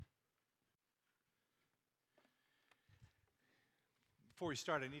Before we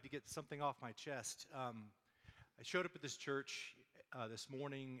start, I need to get something off my chest. I showed up at this church this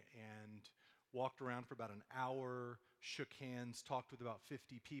morning and walked around for about an hour, shook hands, talked with about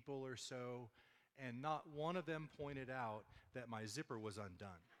 50 people or so, and not one of them pointed out that my zipper was undone.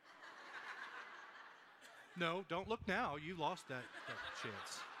 No, don't look now. You lost that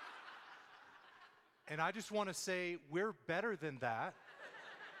chance. And I just want to say, we're better than that.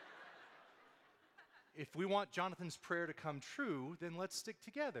 If we want Jonathan's prayer to come true, then let's stick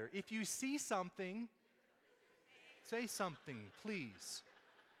together. If you see something, say something, please.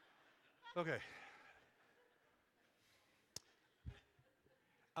 Okay.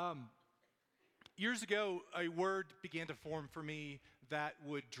 Years ago, a word began to form for me that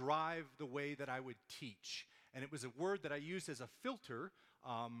would drive the way that I would teach. And it was a word that I used as a filter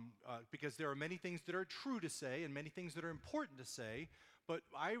because there are many things that are true to say and many things that are important to say. But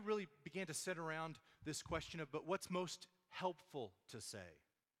I really began to sit around this question of, but what's most helpful to say?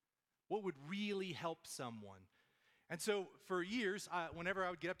 What would really help someone? And so for years, whenever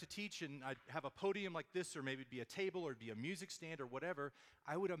I would get up to teach and I'd have a podium like this, or maybe it'd be a table, or it'd be a music stand or whatever,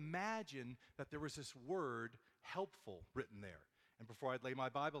 I would imagine that there was this word, helpful, written there. And before I'd lay my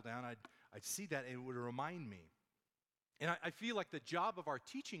Bible down, I'd see that and it would remind me. And I feel like the job of our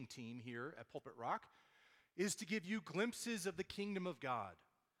teaching team here at Pulpit Rock is to give you glimpses of the kingdom of God,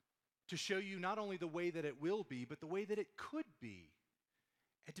 to show you not only the way that it will be, but the way that it could be,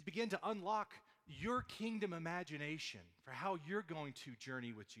 and to begin to unlock your kingdom imagination for how you're going to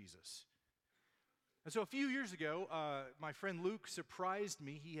journey with Jesus. And so a few years ago, my friend Luke surprised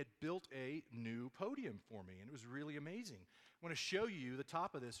me. He had built a new podium for me, and it was really amazing. I want to show you the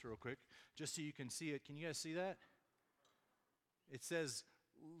top of this real quick, just so you can see it. Can you guys see that? It says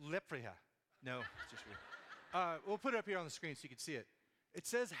Lepria. No, it's just weird. We'll put it up here on the screen so you can see it. It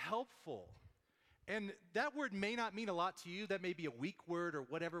says helpful. And that word may not mean a lot to you. That may be a weak word or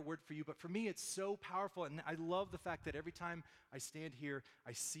whatever word for you. But for me, it's so powerful. And I love the fact that every time I stand here,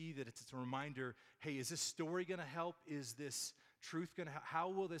 I see that it's a reminder, hey, is this story going to help? Is this truth going to help? How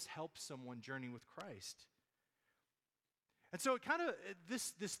will this help someone journey with Christ? And so it kind of,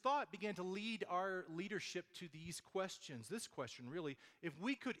 this thought began to lead our leadership to these questions. This question, really, if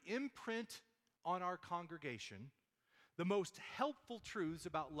we could imprint on our congregation the most helpful truths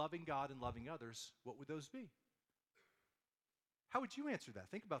about loving God and loving others, what would those be? How would you answer that?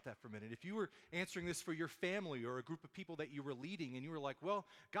 Think about that for a minute. If you were answering this for your family or a group of people that you were leading and you were like, well,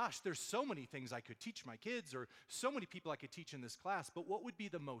 gosh, there's so many things I could teach my kids or so many people I could teach in this class, but what would be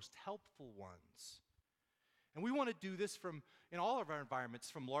the most helpful ones? And we want to do this in all of our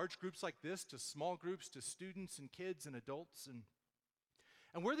environments, from large groups like this to small groups to students and kids and adults.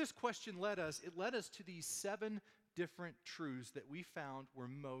 And where this question led us, it led us to these 7 different truths that we found were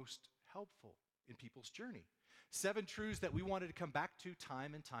most helpful in people's journey. 7 truths that we wanted to come back to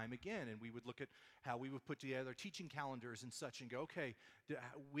time and time again. And we would look at how we would put together teaching calendars and such and go, okay,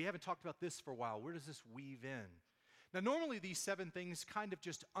 we haven't talked about this for a while. Where does this weave in? Now, normally these 7 things kind of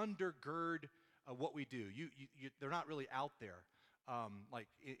just undergird what we do. They're not really out there like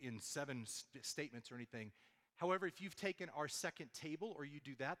in 7 statements or anything. However, if you've taken our second table or you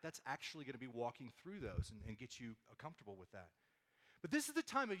do that, that's actually going to be walking through those and get you comfortable with that. But this is the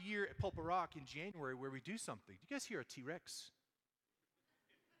time of year at Pulpit Rock in January where we do something. Do you guys hear a T-Rex?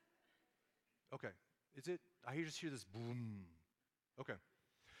 Okay. Is it? I just hear this boom. Okay.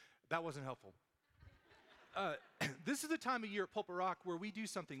 That wasn't helpful. This is the time of year at Pulpit Rock where we do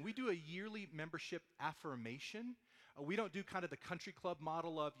something. We do a yearly membership affirmation. We don't do kind of the country club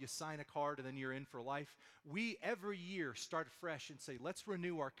model of you sign a card and then you're in for life. We every year start fresh and say, let's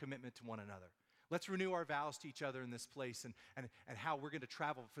renew our commitment to one another. Let's renew our vows to each other in this place and how we're going to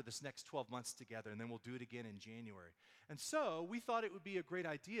travel for this next 12 months together, and then we'll do it again in January. And so we thought it would be a great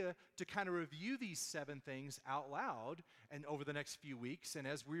idea to kind of review these 7 things out loud and over the next few weeks. And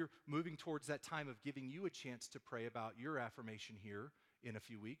as we're moving towards that time of giving you a chance to pray about your affirmation here in a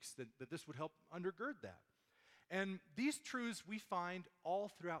few weeks, that this would help undergird that. And these truths we find all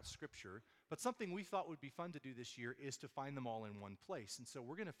throughout Scripture, but something we thought would be fun to do this year is to find them all in one place. And so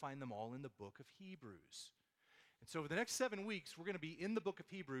we're going to find them all in the book of Hebrews. And so over the next 7 weeks, we're going to be in the book of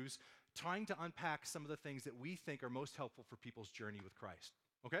Hebrews trying to unpack some of the things that we think are most helpful for people's journey with Christ.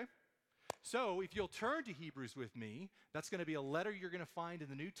 Okay? So if you'll turn to Hebrews with me, that's going to be a letter you're going to find in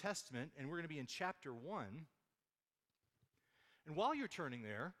the New Testament, and we're going to be in chapter 1. And while you're turning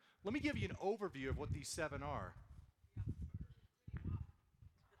there, let me give you an overview of what these 7 are.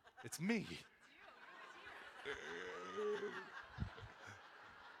 It's me.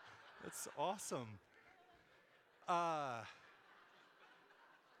 That's awesome.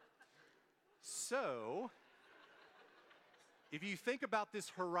 So, If you think about this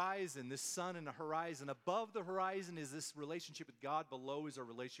horizon, this sun and a horizon, above the horizon is this relationship with God, below is our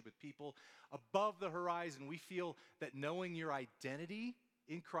relationship with people. Above the horizon, we feel that knowing your identity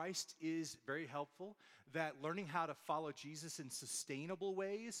in Christ is very helpful, that learning how to follow Jesus in sustainable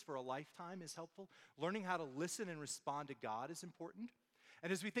ways for a lifetime is helpful, learning how to listen and respond to God is important.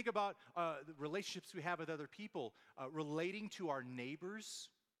 And as we think about the relationships we have with other people, relating to our neighbors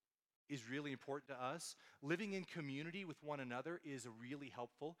is really important to us. Living in community with one another is really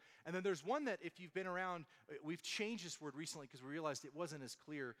helpful. And then there's one that if you've been around, we've changed this word recently because we realized it wasn't as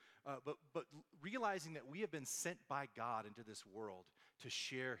clear, but realizing that we have been sent by God into this world to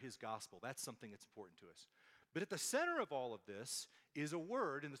share his gospel. That's something that's important to us. But at the center of all of this is a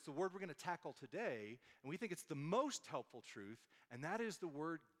word, and it's the word we're going to tackle today, and we think it's the most helpful truth, and that is the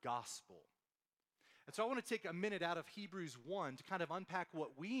word gospel. And so I want to take a minute out of Hebrews 1 to kind of unpack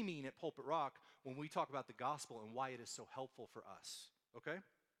what we mean at Pulpit Rock when we talk about the gospel and why it is so helpful for us, okay?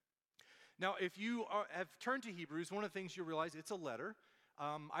 Now, if you have turned to Hebrews, one of the things you'll realize, it's a letter.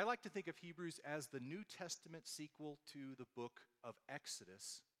 I like to think of Hebrews as the New Testament sequel to the book of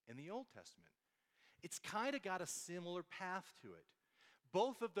Exodus in the Old Testament. It's kind of got a similar path to it.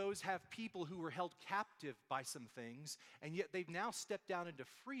 Both of those have people who were held captive by some things, and yet they've now stepped down into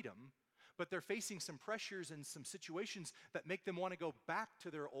freedom, but they're facing some pressures and some situations that make them want to go back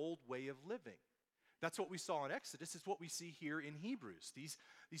to their old way of living. That's what we saw in Exodus. It's what we see here in Hebrews. These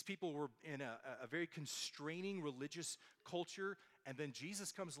people were in a very constraining religious culture, and then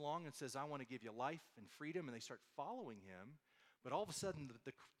Jesus comes along and says, I want to give you life and freedom, and they start following him. But all of a sudden,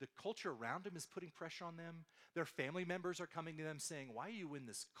 the culture around them is putting pressure on them. Their family members are coming to them saying, why are you in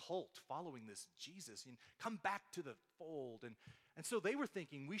this cult following this Jesus? And come back to the fold. And so they were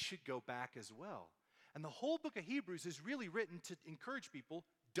thinking we should go back as well. And the whole book of Hebrews is really written to encourage people,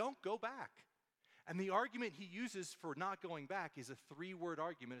 don't go back. And the argument he uses for not going back is a three-word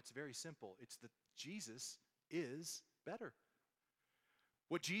argument. It's very simple. It's that Jesus is better.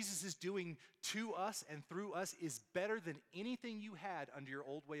 What Jesus is doing to us and through us is better than anything you had under your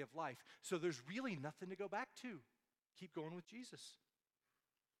old way of life. So there's really nothing to go back to. Keep going with Jesus.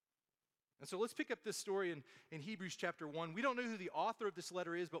 And so let's pick up this story in Hebrews chapter 1. We don't know who the author of this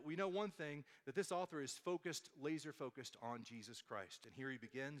letter is, but we know one thing, that this author is focused, laser focused on Jesus Christ. And here he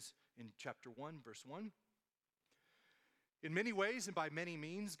begins in chapter 1, verse 1. In many ways and by many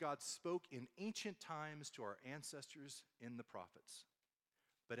means, God spoke in ancient times to our ancestors in the prophets.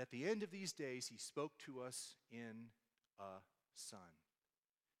 But at the end of these days, he spoke to us in a Son.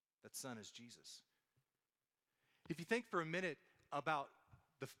 That Son is Jesus. If you think for a minute about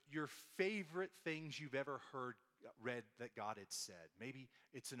your favorite things you've ever read that God had said, maybe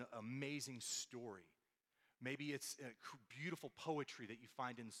it's an amazing story. Maybe it's beautiful poetry that you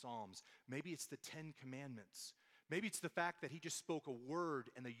find in Psalms. Maybe it's the Ten Commandments. Maybe it's the fact that he just spoke a word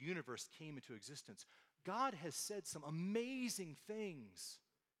and the universe came into existence. God has said some amazing things.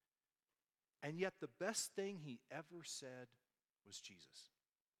 And yet the best thing he ever said was Jesus.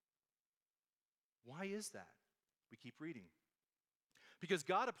 Why is that? We keep reading. Because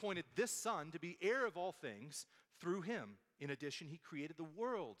God appointed this Son to be heir of all things through him. In addition, he created the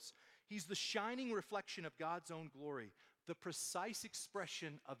worlds. He's the shining reflection of God's own glory, the precise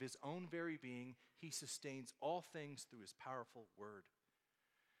expression of his own very being. He sustains all things through his powerful word.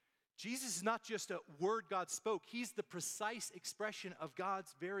 Jesus is not just a word God spoke. He's the precise expression of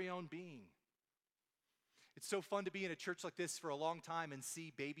God's very own being. It's so fun to be in a church like this for a long time and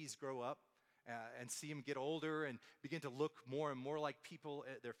see babies grow up and see them get older and begin to look more and more like people,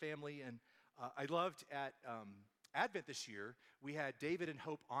 their family. And I loved at Advent this year, we had David and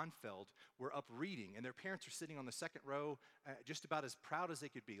Hope Onfeld were up reading, and their parents are sitting on the second row, just about as proud as they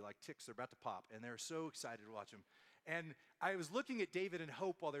could be, like ticks are about to pop, and they're so excited to watch them. And I was looking at David and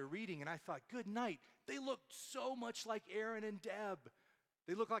Hope while they were reading, and I thought, good night. They looked so much like Aaron and Deb.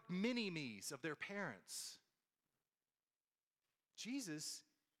 They look like mini-me's of their parents. Jesus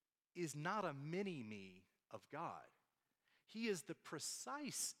is not a mini-me of God. He is the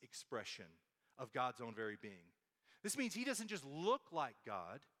precise expression of God's own very being. This means he doesn't just look like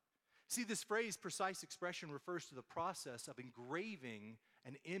God. See, this phrase, precise expression, refers to the process of engraving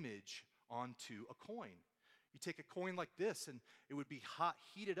an image onto a coin. You take a coin like this, and it would be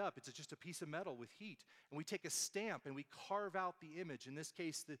heated up. It's just a piece of metal with heat. And we take a stamp, and we carve out the image. In this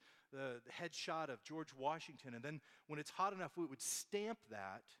case, the headshot of George Washington. And then when it's hot enough, we would stamp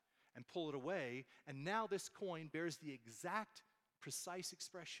that and pull it away. And now this coin bears the exact precise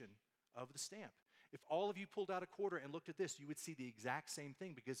expression of the stamp. If all of you pulled out a quarter and looked at this, you would see the exact same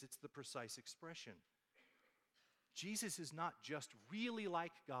thing because it's the precise expression. Jesus is not just really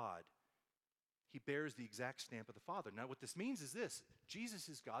like God. He bears the exact stamp of the Father. Now, what this means is this: Jesus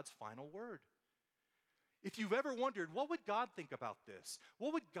is God's final word. If you've ever wondered, what would God think about this?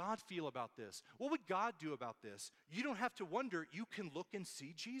 What would God feel about this? What would God do about this? You don't have to wonder. You can look and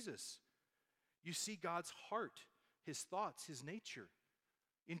see Jesus. You see God's heart, his thoughts, his nature.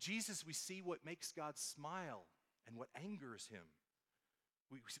 In Jesus, we see what makes God smile and what angers him.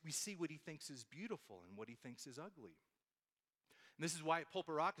 We see what he thinks is beautiful and what he thinks is ugly. And this is why at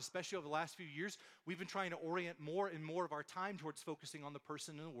Pulpit Rock, especially over the last few years, we've been trying to orient more and more of our time towards focusing on the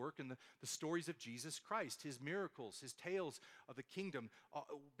person and the work and the stories of Jesus Christ, his miracles, his tales of the kingdom,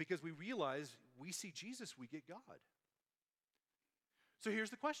 because we realize we see Jesus, we get God. So here's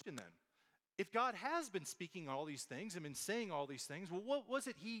the question then. If God has been speaking all these things and been saying all these things, well, what was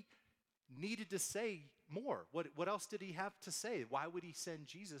it he needed to say more? What else did he have to say? Why would he send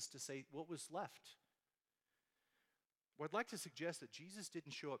Jesus to say what was left? Well, I'd like to suggest that Jesus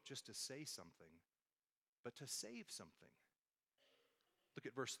didn't show up just to say something, but to save something. Look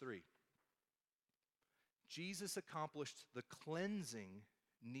at verse 3. Jesus accomplished the cleansing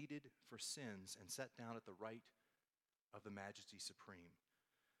needed for sins and sat down at the right of the Majesty Supreme.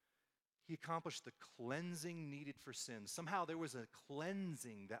 He accomplished the cleansing needed for sins. Somehow there was a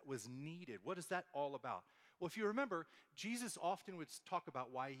cleansing that was needed. What is that all about? Well, if you remember, Jesus often would talk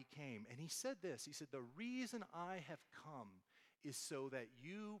about why he came. And he said this. He said, the reason I have come is so that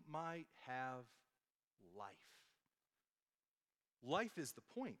you might have life. Life is the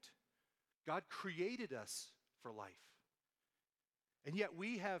point. God created us for life. And yet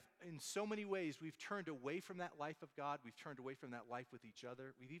we have, in so many ways, we've turned away from that life of God. We've turned away from that life with each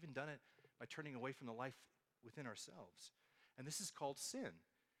other. We've even done it by turning away from the life within ourselves. And this is called sin.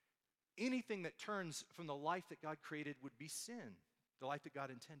 Anything that turns from the life that God created would be sin, the life that God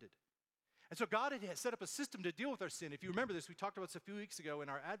intended. And so God had set up a system to deal with our sin. If you remember this, we talked about this a few weeks ago in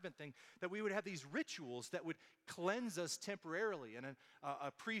our Advent thing, that we would have these rituals that would cleanse us temporarily. And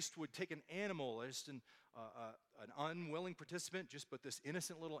a priest would take an animal, just an unwilling participant, just but this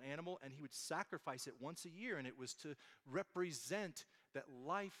innocent little animal, and he would sacrifice it once a year, and it was to represent that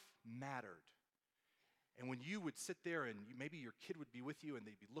life mattered. And when you would sit there and maybe your kid would be with you and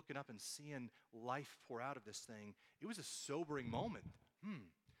they'd be looking up and seeing life pour out of this thing, it was a sobering moment.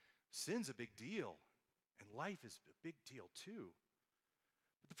 Sin's a big deal, and life is a big deal too.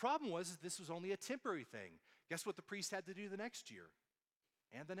 But the problem was this was only a temporary thing. Guess what the priest had to do the next year?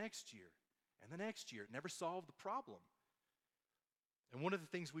 And the next year, and the next year. It never solved the problem. And one of the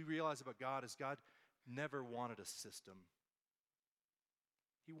things we realize about God is God never wanted a system.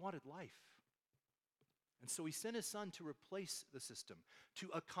 He wanted life. And so he sent his son to replace the system, to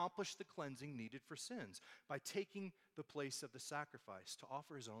accomplish the cleansing needed for sins by taking the place of the sacrifice to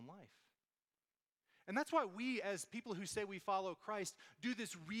offer his own life. And that's why we, as people who say we follow Christ, do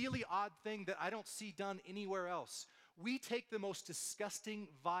this really odd thing that I don't see done anywhere else. We take the most disgusting,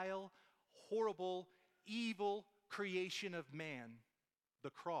 vile, horrible, evil creation of man,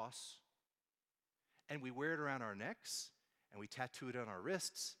 the cross, and we wear it around our necks, and we tattoo it on our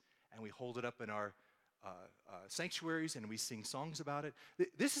wrists, and we hold it up in our sanctuaries, and we sing songs about it.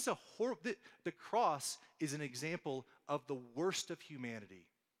 This is the cross is an example of the worst of humanity.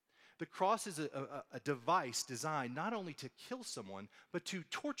 The cross is a device designed not only to kill someone, but to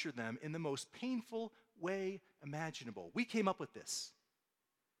torture them in the most painful way imaginable. We came up with this.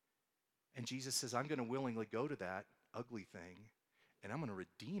 And Jesus says, I'm going to willingly go to that ugly thing, and I'm going to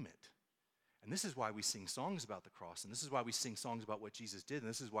redeem it. And this is why we sing songs about the cross, and this is why we sing songs about what Jesus did, and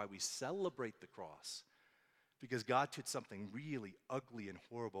this is why we celebrate the cross. Because God took something really ugly and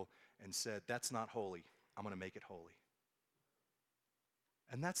horrible and said, that's not holy. I'm going to make it holy.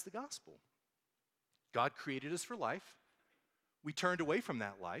 And that's the gospel. God created us for life. We turned away from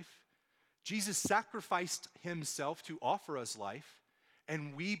that life. Jesus sacrificed himself to offer us life.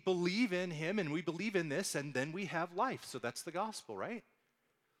 And we believe in him and we believe in this, and then we have life. So that's the gospel, right?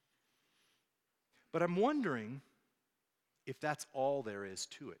 But I'm wondering if that's all there is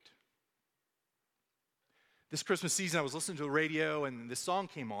to it. This Christmas season, I was listening to the radio, and this song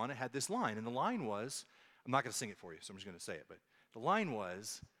came on. It had this line, and the line was, I'm not going to sing it for you, so I'm just going to say it, but the line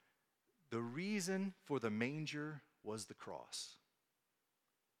was, the reason for the manger was the cross.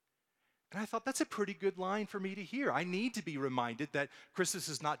 And I thought, that's a pretty good line for me to hear. I need to be reminded that Christmas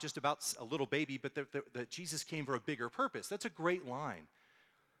is not just about a little baby, but that Jesus came for a bigger purpose. That's a great line.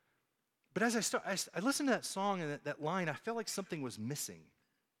 But as I listened to that song and that line, I felt like something was missing.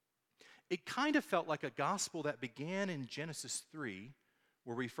 It kind of felt like a gospel that began in Genesis 3,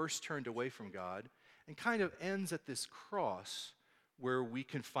 where we first turned away from God, and kind of ends at this cross where we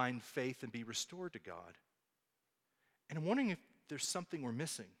can find faith and be restored to God. And I'm wondering if there's something we're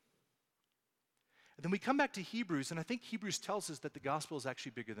missing. And then we come back to Hebrews, and I think Hebrews tells us that the gospel is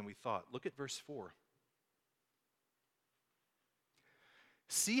actually bigger than we thought. Look at verse 4.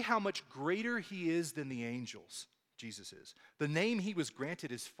 See how much greater he is than the angels, Jesus is. The name he was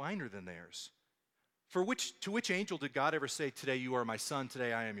granted is finer than theirs. To which angel did God ever say, today you are my son,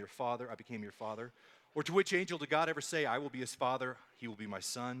 today I am your father, I became your father? Or to which angel did God ever say, I will be his father, he will be my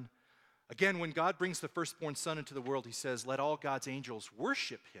son? Again, when God brings the firstborn son into the world, he says, let all God's angels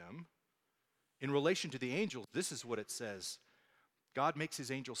worship him. In relation to the angels, this is what it says. God makes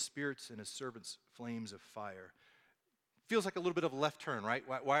his angels spirits and his servants flames of fire. Feels like a little bit of a left turn, right?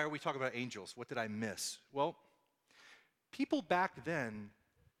 Why are we talking about angels? What did I miss? Well, people back then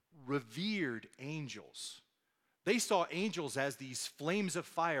revered angels. They saw angels as these flames of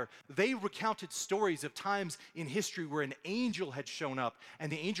fire. They recounted stories of times in history where an angel had shown up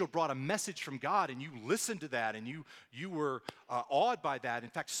and the angel brought a message from God, and you listened to that and you were awed by that. In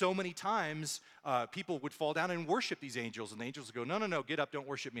fact, so many times people would fall down and worship these angels, and the angels would go, no, get up, don't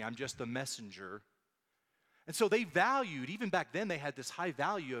worship me. I'm just the messenger. And so they valued, even back then they had this high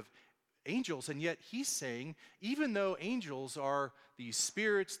value of angels, and yet he's saying, even though angels are these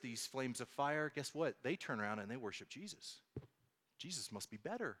spirits, these flames of fire, guess what? They turn around and they worship Jesus. Jesus must be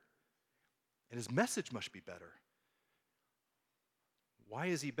better, and his message must be better. Why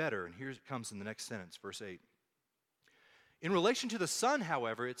is he better? And here it comes in the next sentence, verse 8. In relation to the Son,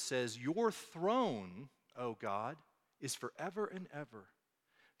 however, it says, your throne, O God, is forever and ever.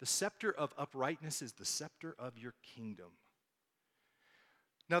 The scepter of uprightness is the scepter of your kingdom.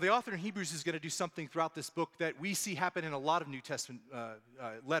 Now, the author in Hebrews is going to do something throughout this book that we see happen in a lot of New Testament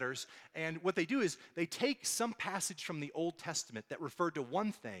letters. And what they do is they take some passage from the Old Testament that referred to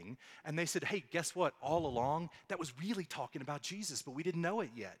one thing, and they said, hey, guess what? All along, that was really talking about Jesus, but we didn't know it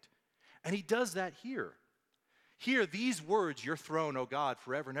yet. And he does that here. Here, these words, your throne, O God,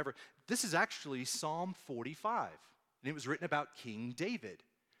 forever and ever, this is actually Psalm 45. And it was written about King David.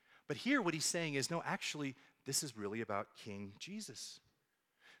 But here what he's saying is, no, actually, this is really about King Jesus.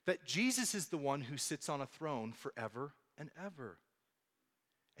 That Jesus is the one who sits on a throne forever and ever.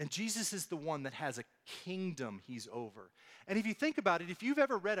 And Jesus is the one that has a kingdom he's over. And if you think about it, if you've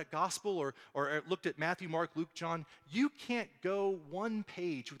ever read a gospel or looked at Matthew, Mark, Luke, John, you can't go one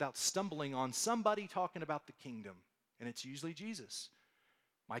page without stumbling on somebody talking about the kingdom. And it's usually Jesus.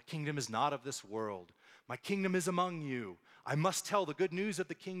 My kingdom is not of this world. My kingdom is among you. I must tell the good news of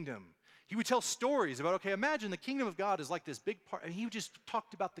the kingdom. He would tell stories about, okay, imagine the kingdom of God is like this big part, and he just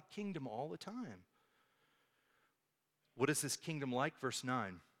talked about the kingdom all the time. What is this kingdom like? Verse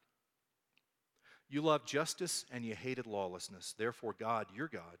 9. You love justice and you hated lawlessness. Therefore, God, your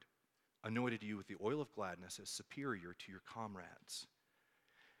God, anointed you with the oil of gladness as superior to your comrades.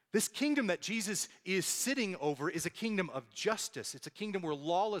 This kingdom that Jesus is sitting over is a kingdom of justice. It's a kingdom where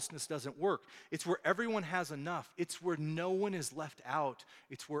lawlessness doesn't work. It's where everyone has enough. It's where no one is left out.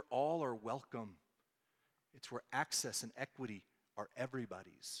 It's where all are welcome. It's where access and equity are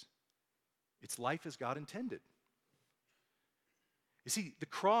everybody's. It's life as God intended. You see, the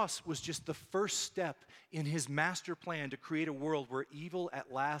cross was just the first step in his master plan to create a world where evil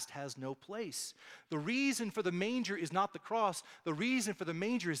at last has no place. The reason for the manger is not the cross. The reason for the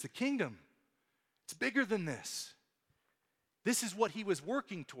manger is the kingdom. It's bigger than this. This is what he was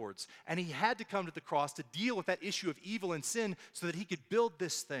working towards, and he had to come to the cross to deal with that issue of evil and sin so that he could build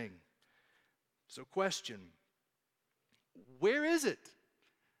this thing. So question, where is it?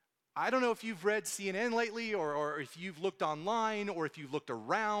 I don't know if you've read CNN lately or if you've looked online or if you've looked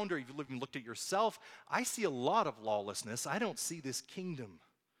around or if you've even looked at yourself. I see a lot of lawlessness. I don't see this kingdom.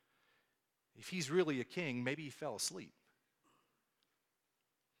 If he's really a king, maybe he fell asleep.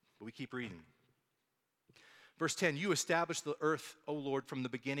 But we keep reading. Verse 10, you established the earth, O Lord, from the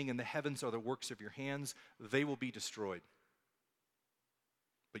beginning, and the heavens are the works of your hands. They will be destroyed,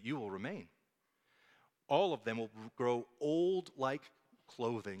 but you will remain. All of them will grow old like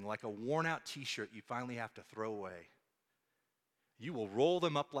clothing, like a worn-out t-shirt you finally have to throw away. You will roll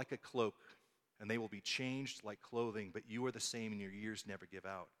them up like a cloak, and they will be changed like clothing, but you are the same, and your years never give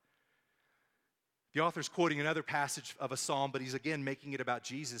out. The author's quoting another passage of a psalm, but he's again making it about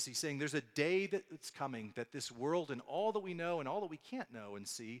Jesus. He's saying there's a day that's coming that this world and all that we know and all that we can't know and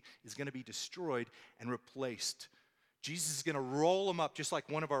see is going to be destroyed and replaced. Jesus is going to roll them up just like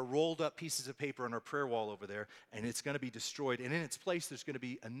one of our rolled up pieces of paper on our prayer wall over there, and it's going to be destroyed. And in its place, there's going to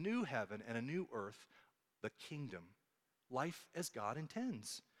be a new heaven and a new earth, the kingdom, life as God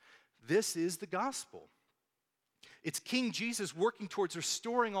intends. This is the gospel. It's King Jesus working towards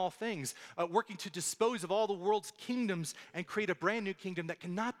restoring all things, working to dispose of all the world's kingdoms and create a brand new kingdom that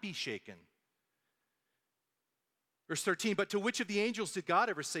cannot be shaken. Verse 13, but to which of the angels did God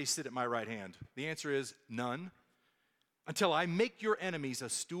ever say, sit at my right hand? The answer is none. Until I make your enemies a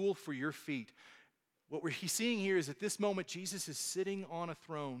stool for your feet. What we're seeing here is at this moment, Jesus is sitting on a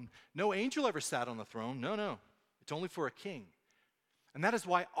throne. No angel ever sat on the throne. No. It's only for a king. And that is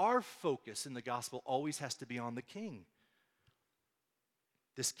why our focus in the gospel always has to be on the king.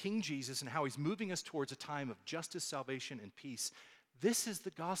 This King Jesus and how he's moving us towards a time of justice, salvation, and peace. This is the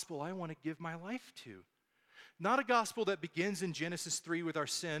gospel I want to give my life to. Not a gospel that begins in Genesis 3 with our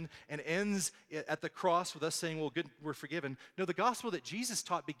sin and ends at the cross with us saying, well, good, we're forgiven. No, the gospel that Jesus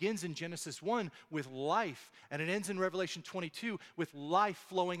taught begins in Genesis 1 with life, and it ends in Revelation 22 with life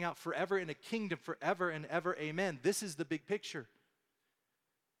flowing out forever in a kingdom forever and ever. Amen. This is the big picture.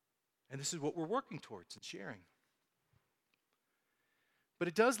 And this is what we're working towards and sharing. But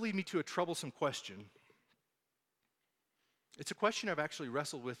it does lead me to a troublesome question. It's a question I've actually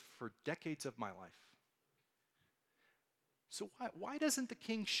wrestled with for decades of my life. So why doesn't the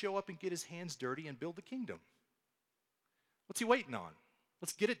king show up and get his hands dirty and build the kingdom? What's he waiting on?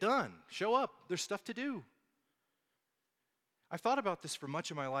 Let's get it done. Show up. There's stuff to do. I've thought about this for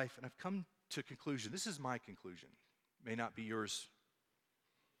much of my life, and I've come to a conclusion. This is my conclusion. It may not be yours.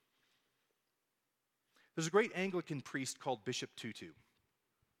 There's a great Anglican priest called Bishop Tutu,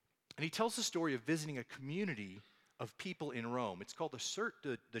 and he tells the story of visiting a community of people in Rome. It's called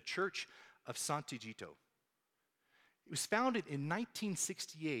the Church of Sant'Agito. It was founded in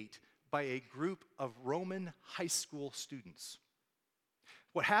 1968 by a group of Roman high school students.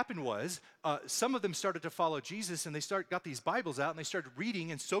 What happened was, some of them started to follow Jesus, and they got these Bibles out, and they started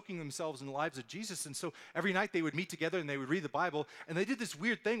reading and soaking themselves in the lives of Jesus. And so every night they would meet together, and they would read the Bible, and they did this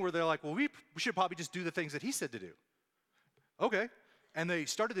weird thing where they're like, well, we should probably just do the things that he said to do. Okay. And they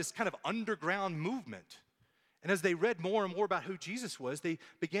started this kind of underground movement. And as they read more and more about who Jesus was, they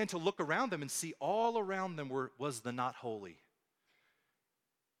began to look around them and see all around them was the not holy.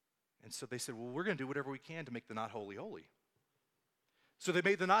 And so they said, well, we're going to do whatever we can to make the not holy holy. So they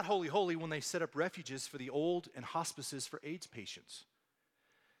made the not holy holy when they set up refuges for the old and hospices for AIDS patients.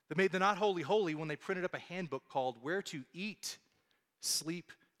 They made the not holy holy when they printed up a handbook called Where to Eat,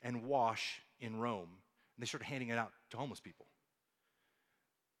 Sleep, and Wash in Rome. And they started handing it out to homeless people.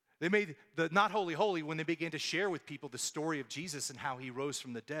 They made the not holy holy when they began to share with people the story of Jesus and how he rose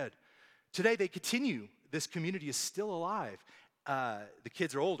from the dead. Today they continue. This community is still alive. The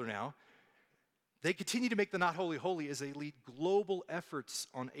kids are older now. They continue to make the not holy holy as they lead global efforts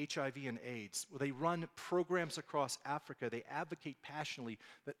on HIV and AIDS. They run programs across Africa. They advocate passionately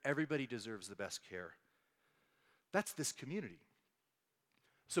that everybody deserves the best care. That's this community.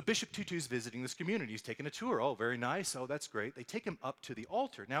 So Bishop Tutu's visiting this community. He's taking a tour. Oh, very nice. Oh, that's great. They take him up to the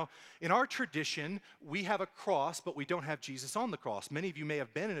altar. Now, in our tradition, we have a cross, but we don't have Jesus on the cross. Many of you may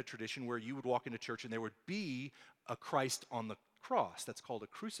have been in a tradition where you would walk into church and there would be a Christ on the cross. That's called a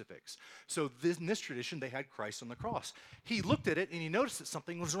crucifix. So in this tradition, they had Christ on the cross. He looked at it and he noticed that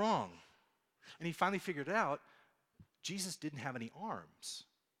something was wrong. And he finally figured out Jesus didn't have any arms.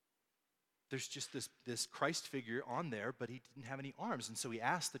 There's just this Christ figure on there, but he didn't have any arms. And so he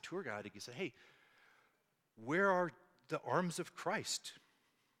asked the tour guide, he said, hey, where are the arms of Christ?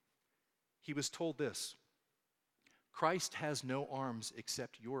 He was told this: Christ has no arms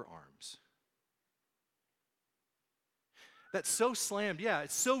except your arms. That's so slammed,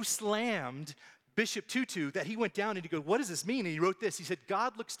 it's so slammed Bishop Tutu that he went down and he goes, what does this mean? And he wrote this. He said,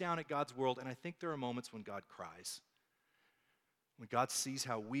 God looks down at God's world, and I think there are moments when God cries. When God sees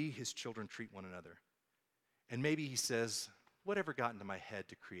how we, his children, treat one another. And maybe he says, whatever got into my head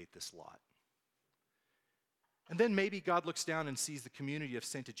to create this lot? And then maybe God looks down and sees the community of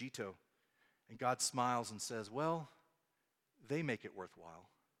Sant'Agito, and God smiles and says, well, they make it worthwhile.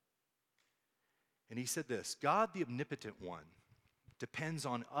 And he said this: God, the omnipotent one, depends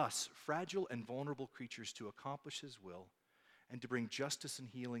on us, fragile and vulnerable creatures, to accomplish his will and to bring justice and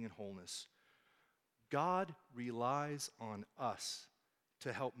healing and wholeness. God relies on us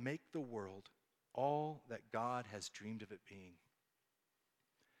to help make the world all that God has dreamed of it being.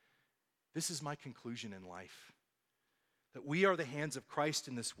 This is my conclusion in life, that we are the hands of Christ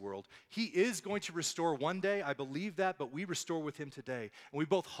in this world. He is going to restore one day, I believe that, but we restore with him today. And we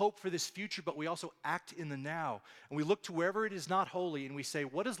both hope for this future, but we also act in the now. And we look to wherever it is not holy, and we say,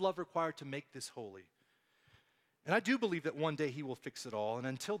 what does love require to make this holy? And I do believe that one day he will fix it all, and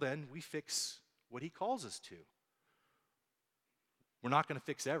until then, we fix what he calls us to. We're not going to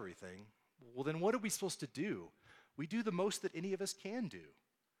fix everything. Well, then what are we supposed to do? We do the most that any of us can do,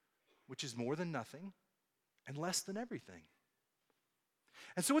 which is more than nothing and less than everything.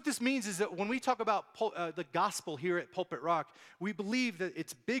 And so what this means is that when we talk about the gospel here at Pulpit Rock, we believe that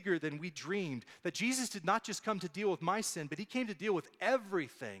it's bigger than we dreamed, that Jesus did not just come to deal with my sin, but he came to deal with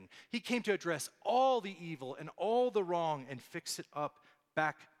everything. He came to address all the evil and all the wrong and fix it up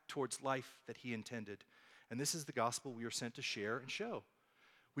back towards life that he intended. And this is the gospel we are sent to share and show.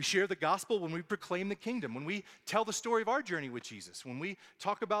 We share the gospel when we proclaim the kingdom, when we tell the story of our journey with Jesus, when we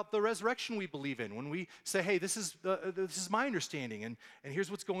talk about the resurrection we believe in, when we say, hey, this is my understanding, and here's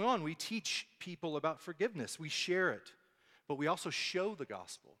what's going on. We teach people about forgiveness. We share it, but we also show the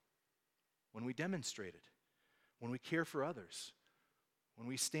gospel when we demonstrate it, when we care for others, when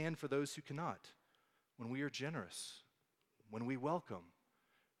we stand for those who cannot, when we are generous, when we welcome,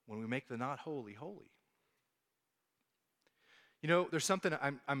 when we make the not holy holy. You know, there's something,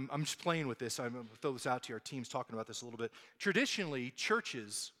 I'm just playing with this. I'm going to throw this out to you. Our team's talking about this a little bit. Traditionally,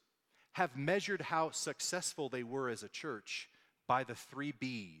 churches have measured how successful they were as a church by the 3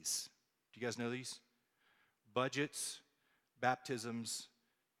 B's. Do you guys know these? Budgets, baptisms,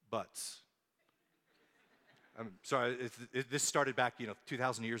 butts. I'm sorry, this started back,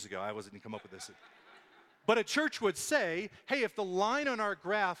 2,000 years ago. I wasn't going to come up with this. But a church would say, hey, if the line on our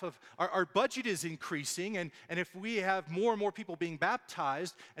graph of our budget is increasing, and if we have more and more people being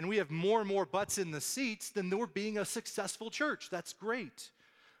baptized, and we have more and more butts in the seats, then we're being a successful church. That's great.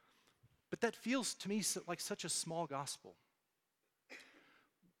 But that feels to me like such a small gospel.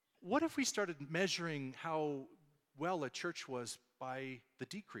 What if we started measuring how well a church was by the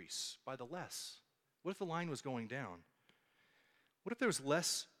decrease, by the less? What if the line was going down? What if there was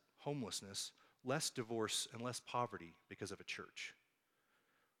less homelessness, less divorce, and less poverty because of a church?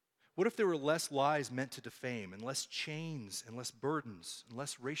 What if there were less lies meant to defame, and less chains, and less burdens, and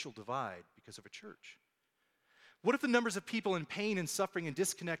less racial divide because of a church? What if the numbers of people in pain and suffering and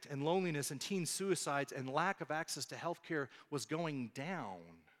disconnect and loneliness and teen suicides and lack of access to health care was going down?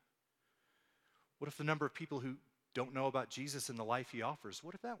 What if the number of people who don't know about Jesus and the life he offers,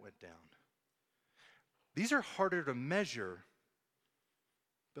 what if that went down? These are harder to measure.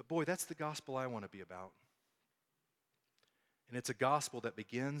 But boy, that's the gospel I want to be about. And it's a gospel that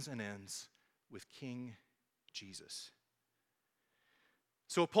begins and ends with King Jesus.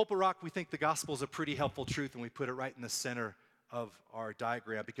 So at Pulpit Rock, we think the gospel is a pretty helpful truth, and we put it right in the center of our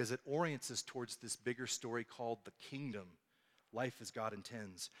diagram because it orients us towards this bigger story called the kingdom, life as God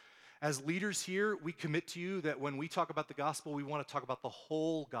intends. As leaders here, we commit to you that when we talk about the gospel, we want to talk about the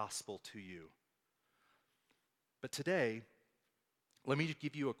whole gospel to you. But today, let me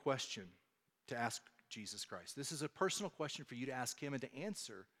give you a question to ask Jesus Christ. This is a personal question for you to ask him and to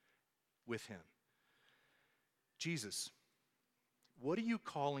answer with him. Jesus, what are you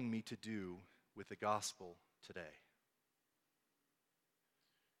calling me to do with the gospel today?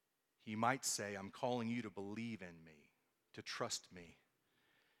 He might say, I'm calling you to believe in me, to trust me.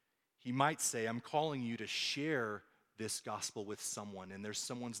 He might say, I'm calling you to share this gospel with someone, and there's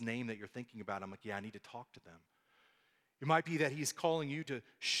someone's name that you're thinking about. I'm like, yeah, I need to talk to them. It might be that he's calling you to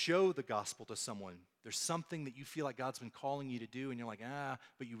show the gospel to someone. There's something that you feel like God's been calling you to do, and you're like,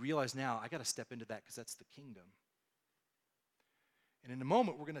 but you realize now, I got to step into that because that's the kingdom. And in a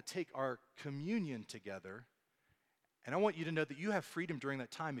moment, we're going to take our communion together, and I want you to know that you have freedom during that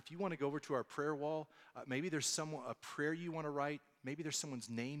time. If you want to go over to our prayer wall, maybe there's a prayer you want to write, maybe there's someone's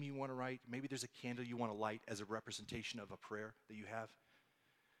name you want to write, maybe there's a candle you want to light as a representation of a prayer that you have.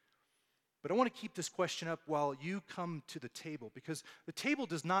 But I want to keep this question up while you come to the table, because the table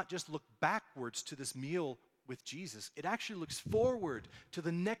does not just look backwards to this meal with Jesus. It actually looks forward to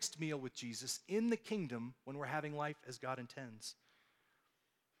the next meal with Jesus in the kingdom when we're having life as God intends.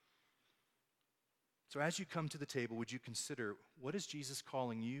 So as you come to the table, would you consider, what is Jesus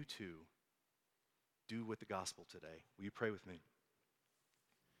calling you to do with the gospel today? Will you pray with me?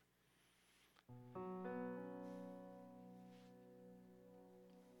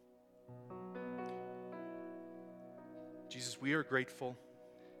 Jesus, we are grateful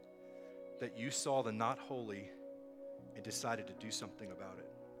that you saw the not holy and decided to do something about it.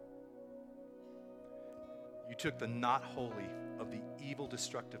 You took the not holy of the evil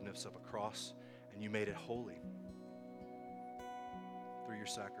destructiveness of a cross and you made it holy through your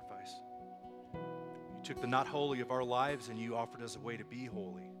sacrifice. You took the not holy of our lives and you offered us a way to be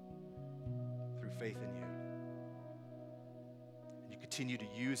holy through faith in you. And you continue to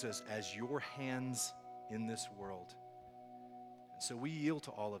use us as your hands in this world. So we yield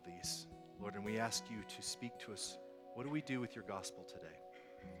to all of these, Lord, and we ask you to speak to us. What do we do with your gospel today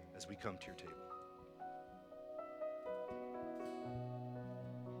as we come to your table?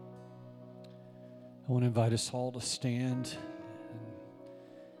 I want to invite us all to stand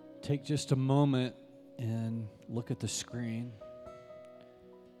and take just a moment and look at the screen.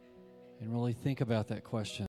 and really think about that question.